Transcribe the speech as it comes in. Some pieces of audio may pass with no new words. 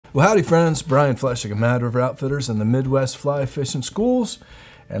Well, howdy friends, Brian Flechsig of Mad River Outfitters and the Midwest Fly Fishing Schools,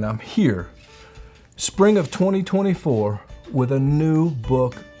 and I'm here, spring of 2024, with a new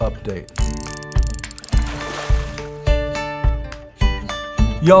book update.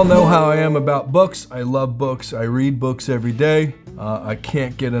 Y'all know how I am about books. I love books. I read books every day. I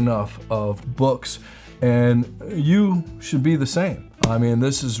can't get enough of books, and you should be the same. I mean,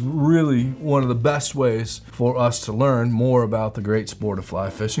 this is really one of the best ways for us to learn more about the great sport of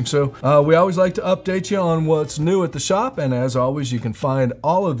fly fishing. So we always like to update you on what's new at the shop, and as always, you can find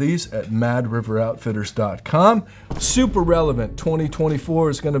all of these at madriveroutfitters.com. Super relevant. 2024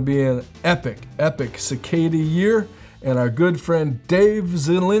 is going to be an epic cicada year, and our good friend Dave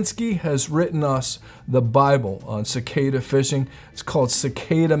Zielinski has written us the Bible on cicada fishing. It's called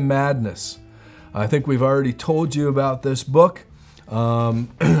Cicada Madness. I think we've already told you about this book.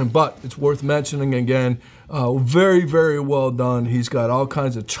 But it's worth mentioning again. Very well done. He's got all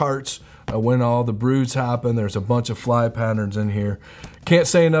kinds of charts when all the broods happen. There's a bunch of fly patterns in here. Can't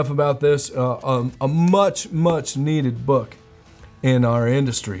say enough about this. A much needed book in our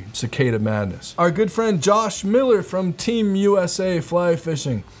industry, Cicada Madness. Our good friend Josh Miller from Team USA Fly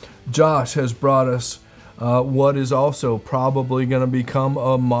Fishing. Josh has brought us what is also probably going to become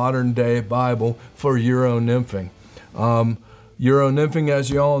a modern day Bible for Euro nymphing. Euro nymphing, as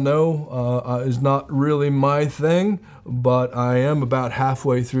you all know, is not really my thing, but I am about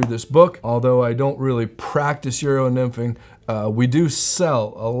halfway through this book. Although I don't really practice Euro nymphing, we do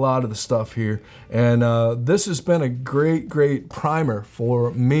sell a lot of the stuff here, and this has been a great primer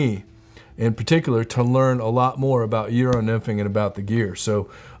for me, in particular, to learn a lot more about Euro nymphing and about the gear. So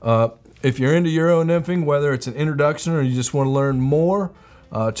if you're into Euro nymphing, whether it's an introduction or you just want to learn more,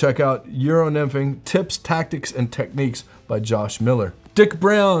 check out Euro nymphing Tips, Tactics, and Techniques by Josh Miller. Dick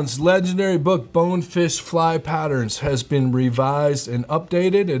Brown's legendary book, Bonefish Fly Patterns, has been revised and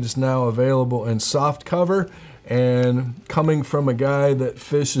updated. It is now available in soft cover, and coming from a guy that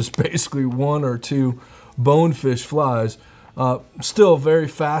fishes basically one or two bonefish flies, still very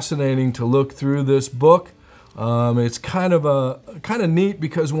fascinating to look through this book. It's kind of neat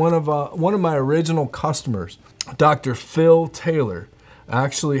because one of my original customers, Dr. Phil Taylor,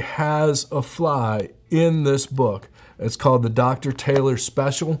 actually has a fly in this book. It's called the Dr. Taylor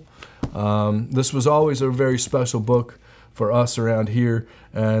Special. This was always a very special book for us around here,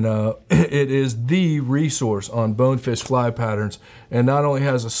 and it is the resource on bonefish fly patterns, and not only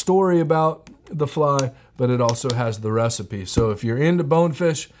has a story about the fly, but it also has the recipe. So if you're into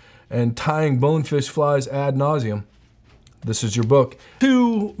bonefish and tying bonefish flies ad nauseum, this is your book.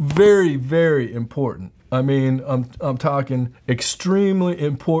 Two very important, I mean, I'm talking extremely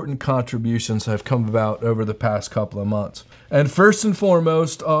important contributions have come about over the past couple of months. And first and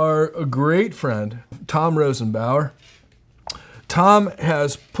foremost, our great friend, Tom Rosenbauer. Tom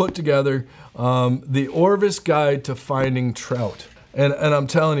has put together the Orvis Guide to Finding Trout. And I'm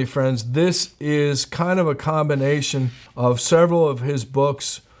telling you, friends, this is kind of a combination of several of his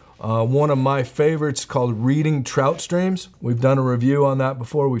books. One of my favorites called Reading Trout Streams. We've done a review on that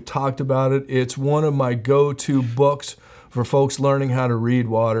before. We've talked about it. It's one of my go-to books for folks learning how to read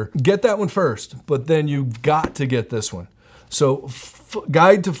water. Get that one first, but then you've got to get this one. So,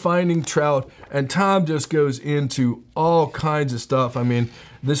 Guide to Finding Trout, and Tom just goes into all kinds of stuff. I mean,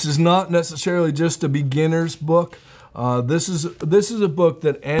 this is not necessarily just a beginner's book. This is a book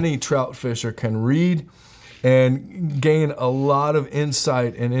that any trout fisher can read and gain a lot of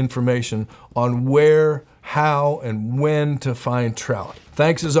insight and information on where, how, and when to find trout.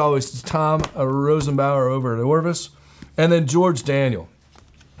 Thanks as always to Tom Rosenbauer over at Orvis. And then George Daniel.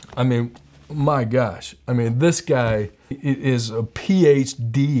 I mean, my gosh. I mean, this guy is a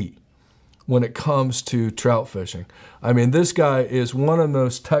PhD when it comes to trout fishing. I mean, this guy is one of the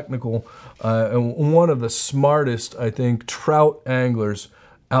most technical and one of the smartest, I think, trout anglers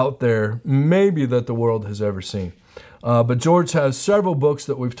out there, maybe that the world has ever seen. But George has several books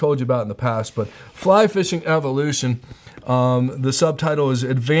that we've told you about in the past, but Fly Fishing Evolution, the subtitle is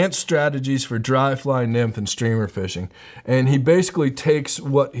Advanced Strategies for Dry Fly, Nymph, and Streamer Fishing. And he basically takes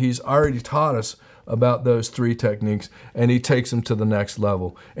what he's already taught us about those three techniques, and he takes them to the next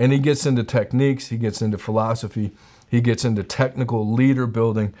level. And he gets into techniques, he gets into philosophy, he gets into technical leader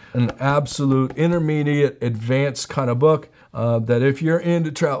building, an absolute intermediate, advanced kind of book. That if you're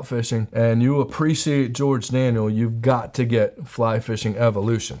into trout fishing and you appreciate George Daniel, you've got to get Fly Fishing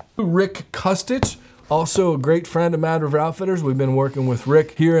Evolution. Rick Kustich, also a great friend of Mad River Outfitters. We've been working with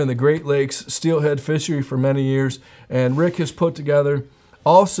Rick here in the Great Lakes steelhead fishery for many years, and Rick has put together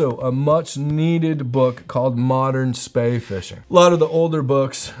Also, a much needed book called Modern Spay Fishing. A lot of the older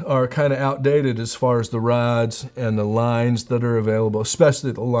books are kind of outdated as far as the rods and the lines that are available,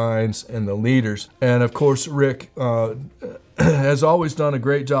 especially the lines and the leaders. And of course, Rick has always done a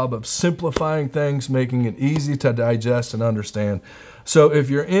great job of simplifying things, making it easy to digest and understand. So if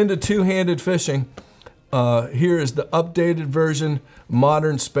you're into two-handed fishing, here is the updated version,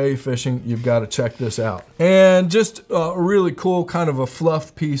 Modern Spay Fishing. You've got to check this out. And just a really cool kind of a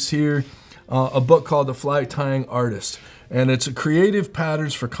fluff piece here, a book called The Fly Tying Artist. And it's a creative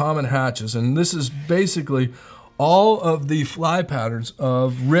patterns for common hatches. And this is basically all of the fly patterns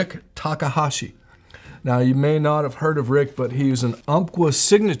of Rick Takahashi. Now, you may not have heard of Rick, but he was an Umpqua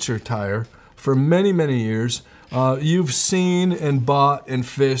signature tyer for many, many years. You've seen and bought and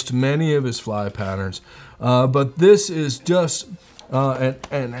fished many of his fly patterns, but this is just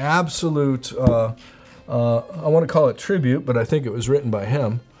an absolute, I want to call it tribute, but I think it was written by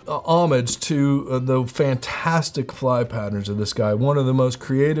him, homage to the fantastic fly patterns of this guy, one of the most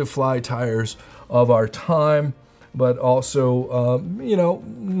creative fly tyers of our time, but also, you know,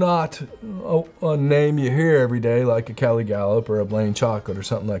 not a name you hear every day like a Kelly Gallup or a Blaine Chocolate or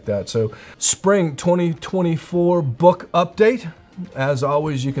something like that. So, Spring 2024 book update. As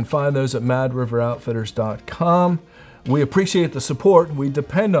always, you can find those at madriveroutfitters.com. We appreciate the support. We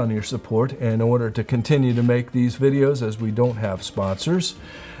depend on your support in order to continue to make these videos, as we don't have sponsors.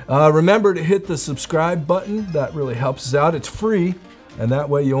 Remember to hit the subscribe button. That really helps us out. It's free, and that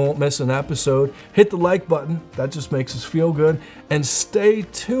way you won't miss an episode. Hit the like button. That just makes us feel good. And stay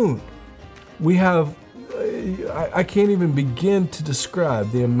tuned. We have, I can't even begin to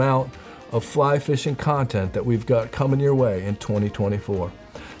describe the amount of fly fishing content that we've got coming your way in 2024.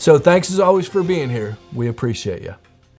 So thanks as always for being here. We appreciate you.